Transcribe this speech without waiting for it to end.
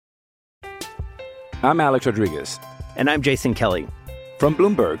I'm Alex Rodriguez. And I'm Jason Kelly. From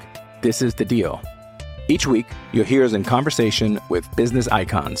Bloomberg, this is The Deal. Each week, you'll hear us in conversation with business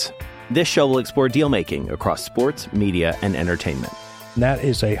icons. This show will explore deal-making across sports, media, and entertainment. That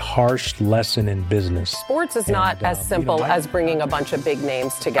is a harsh lesson in business. Sports is not as simple as bringing a bunch of big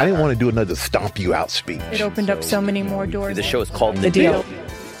names together. I didn't want to do another stomp you out speech. It opened up so many more doors. The show is called The Deal.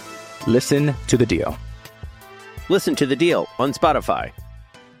 Listen to The Deal. Listen to The Deal on Spotify.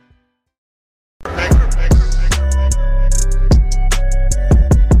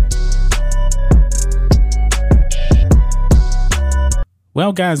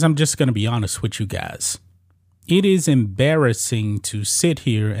 Well, guys, I'm just going to be honest with you guys. It is embarrassing to sit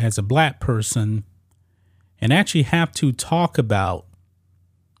here as a black person and actually have to talk about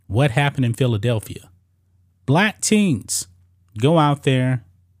what happened in Philadelphia. Black teens go out there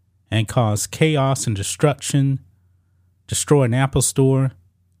and cause chaos and destruction, destroy an Apple store,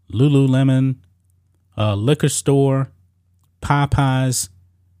 Lululemon, a liquor store, Popeyes.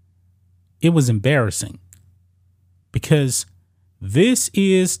 It was embarrassing because this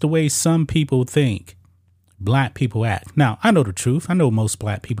is the way some people think black people act. Now, I know the truth. I know most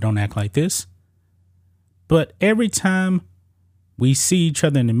black people don't act like this. But every time we see each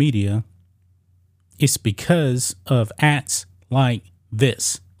other in the media, it's because of acts like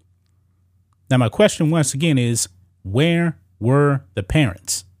this. Now, my question once again is, where were the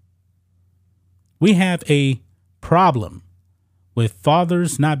parents? We have a problem with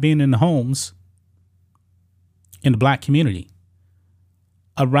fathers not being in the homes in the black community.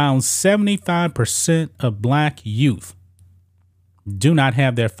 Around 75% of black youth do not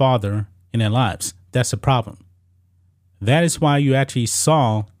have their father in their lives. That's a problem. That is why you actually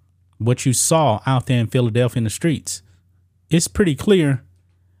saw what you saw out there in Philadelphia in the streets. It's pretty clear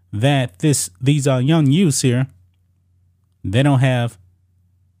that these are young youths here. They don't have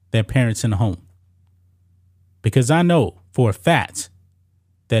their parents in the home. Because I know for a fact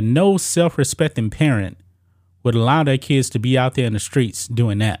that no self-respecting parent would allow their kids to be out there in the streets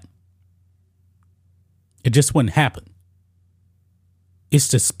doing that. It just wouldn't happen. It's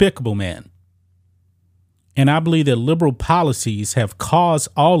despicable, man. And I believe that liberal policies have caused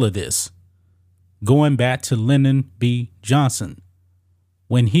all of this, going back to Lyndon B. Johnson,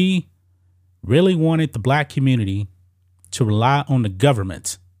 when he really wanted the black community to rely on the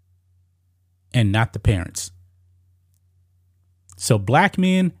government and not the parents. So black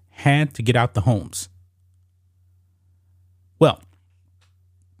men had to get out the homes. Well,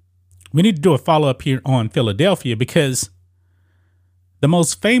 we need to do a follow-up here on Philadelphia because the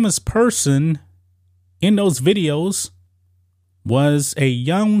most famous person in those videos was a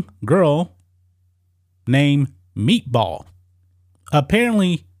young girl named Meatball.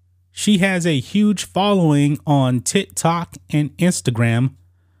 Apparently, she has a huge following on TikTok and Instagram.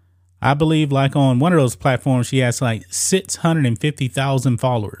 I believe like on one of those platforms, she has like 650,000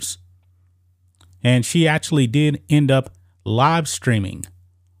 followers. And she actually did end up live streaming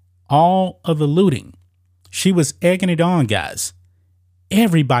all of the looting. She was egging it on, guys.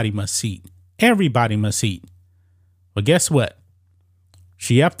 Everybody must eat. Everybody must eat. Well, guess what?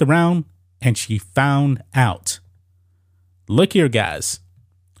 She effed around and she found out. Look here, guys.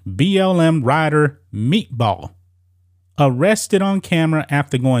 BLM rider Meatball arrested on camera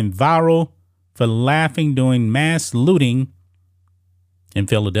after going viral for laughing during mass looting in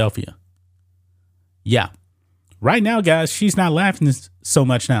Philadelphia. Yeah. Right now, guys, she's not laughing so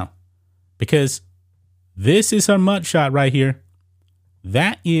much now because this is her mugshot right here.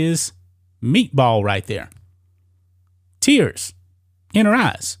 That is Meatball right there. Tears in her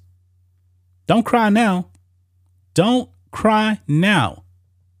eyes. Don't cry now. Don't cry now.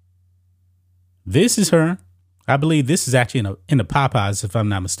 This is her. I believe this is actually in the Popeyes, if I'm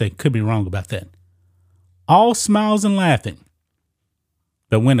not mistaken. Could be wrong about that. All smiles and laughing.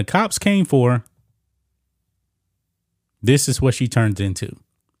 But when the cops came for her, this is what she turns into.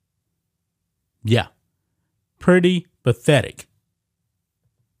 Yeah. Pretty pathetic.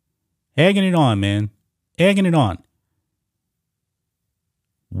 Egging it on, man. Egging it on.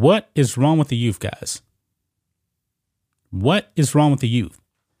 What is wrong with the youth, guys? What is wrong with the youth?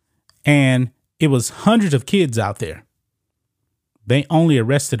 And it was hundreds of kids out there. They only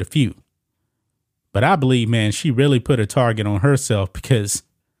arrested a few. But I believe, man, she really put a target on herself because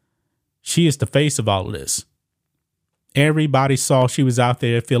she is the face of all of this. Everybody saw she was out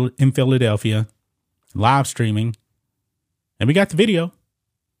there in Philadelphia, live streaming. And we got the video.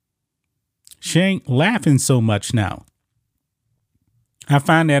 She ain't laughing so much now. I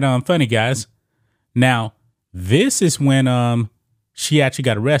find that funny, guys. Now, this is when she actually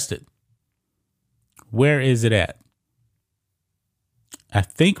got arrested. Where is it at? I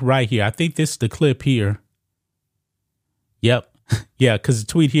think right here. I think this is the clip here. Yep. Yeah, because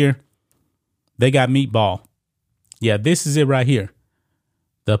the tweet here, they got Meatball. Yeah, this is it right here.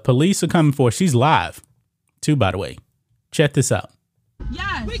 The police are coming for her. She's live, too, by the way. Check this out.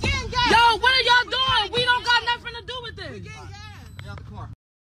 Yes. We getting gas. Yo, what are y'all doing? We don't got nothing to do with this. We getting gas. Get out the car.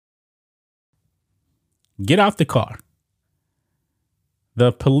 Get out the car.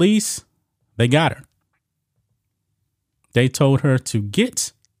 The police, they got her. They told her to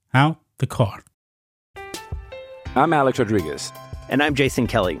get out the car. I'm Alex Rodriguez. And I'm Jason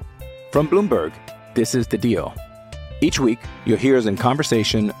Kelly. From Bloomberg, this is The Deal. Each week, you'll hear us in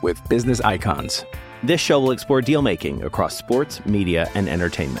conversation with business icons. This show will explore deal-making across sports, media, and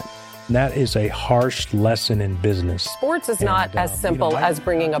entertainment. That is a harsh lesson in business. Sports is not as simple as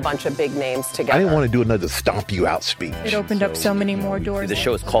bringing a bunch of big names together. I didn't want to do another stomp you out speech. It opened up so many more doors. The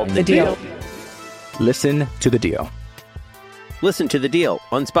show is called The Deal. Listen to The Deal. Listen to The Deal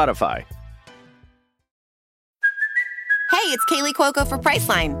on Spotify. Hey, it's Kaylee Cuoco for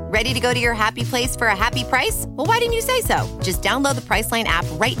Priceline. Ready to go to your happy place for a happy price? Well, why didn't you say so? Just download the Priceline app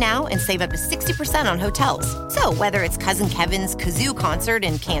right now and save up to 60% on hotels. So whether it's Cousin Kevin's Kazoo Concert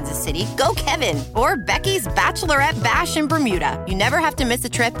in Kansas City, go Kevin, or Becky's Bachelorette Bash in Bermuda, you never have to miss a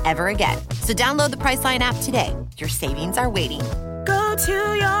trip ever again. So download the Priceline app today. Your savings are waiting. Go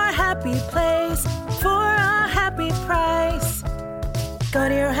to your happy place for a happy price. Go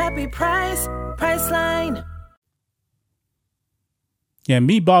to your happy price, Priceline. Yeah,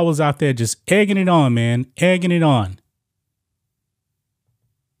 Meatball was out there just egging it on, man. Egging it on.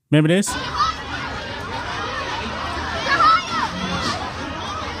 Remember this?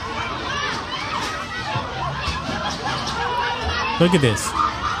 Look at this.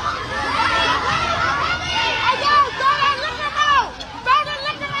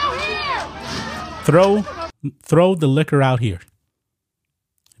 Throw the liquor out here.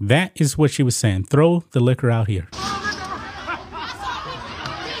 That is what she was saying. Throw the liquor out here.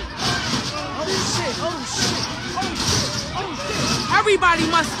 Everybody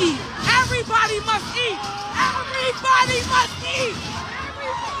must eat. Everybody must eat. Everybody must eat.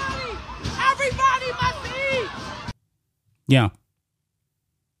 Everybody must eat. Yeah.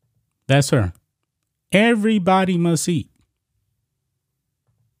 That's her. Everybody must eat.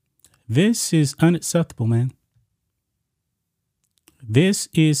 This is unacceptable, man. This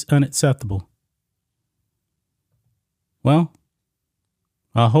is unacceptable. Well,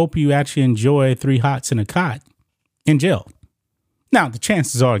 I hope you actually enjoy 3 hots and a cot in jail. Now, the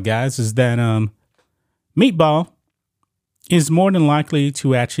chances are, guys, is that Meatball is more than likely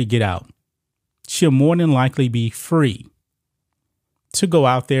to actually get out. She'll more than likely be free to go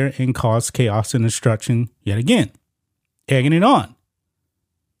out there and cause chaos and destruction yet again, egging it on.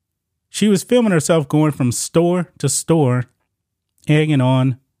 She was filming herself going from store to store, egging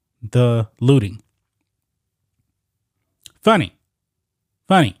on the looting. Funny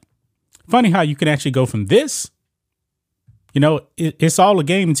how you can actually go from this. You know, it's all a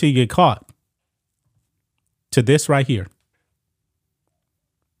game until you get caught. To this right here.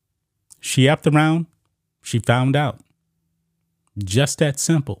 She effed around. She found out. Just that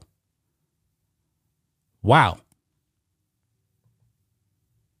simple. Wow.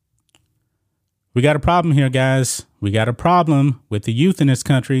 We got a problem here, guys. We got a problem with the youth in this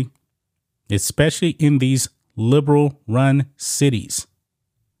country, especially in these liberal-run cities.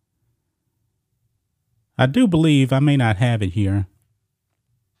 I do believe, I may not have it here,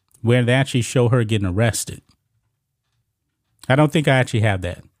 where they actually show her getting arrested. I don't think I actually have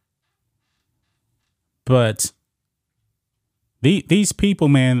that. But these people,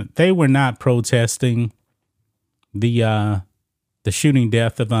 man, they were not protesting the shooting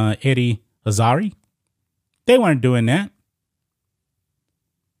death of Eddie Azari. They weren't doing that.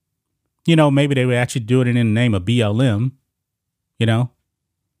 You know, maybe they were actually doing it in the name of BLM, you know.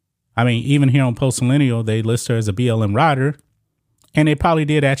 I mean, even here on Post Millennial, they list her as a BLM rider, and they probably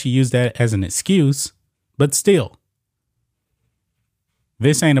did actually use that as an excuse, but still,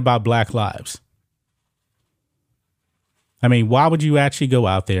 this ain't about Black lives. I mean, why would you actually go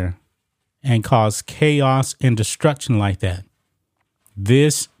out there and cause chaos and destruction like that?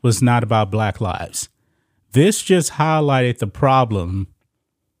 This was not about Black lives. This just highlighted the problem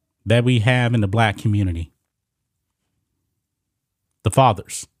that we have in the Black community. The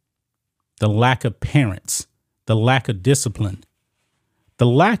fathers. The lack of parents, the lack of discipline, the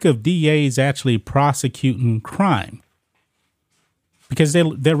lack of DAs actually prosecuting crime. Because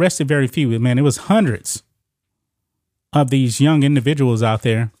they arrested very few. Man, it was hundreds of these young individuals out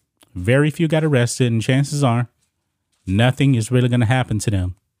there. Very few got arrested, and chances are nothing is really going to happen to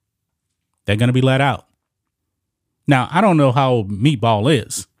them. They're going to be let out. Now, I don't know how Meatball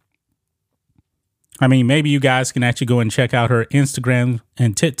is. I mean, maybe you guys can actually go and check out her Instagram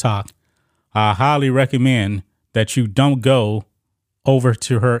and TikTok. I highly recommend that you don't go over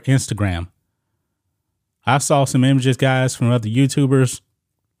to her Instagram. I saw some images, guys, from other YouTubers.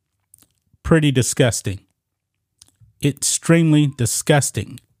 Pretty disgusting. Extremely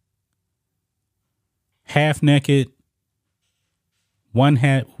disgusting. Half naked. One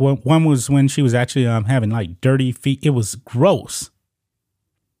was when she was actually having like dirty feet. It was gross.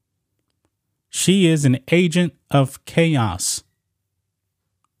 She is an agent of chaos.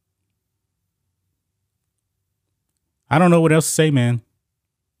 I don't know what else to say, man.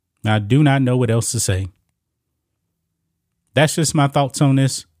 I do not know what else to say. That's just my thoughts on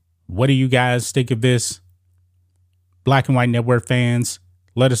this. What do you guys think of this? Black and White Network fans,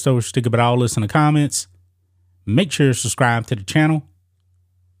 let us know what you think about all this in the comments. Make sure to subscribe to the channel.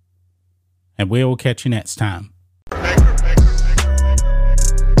 And we'll catch you next time.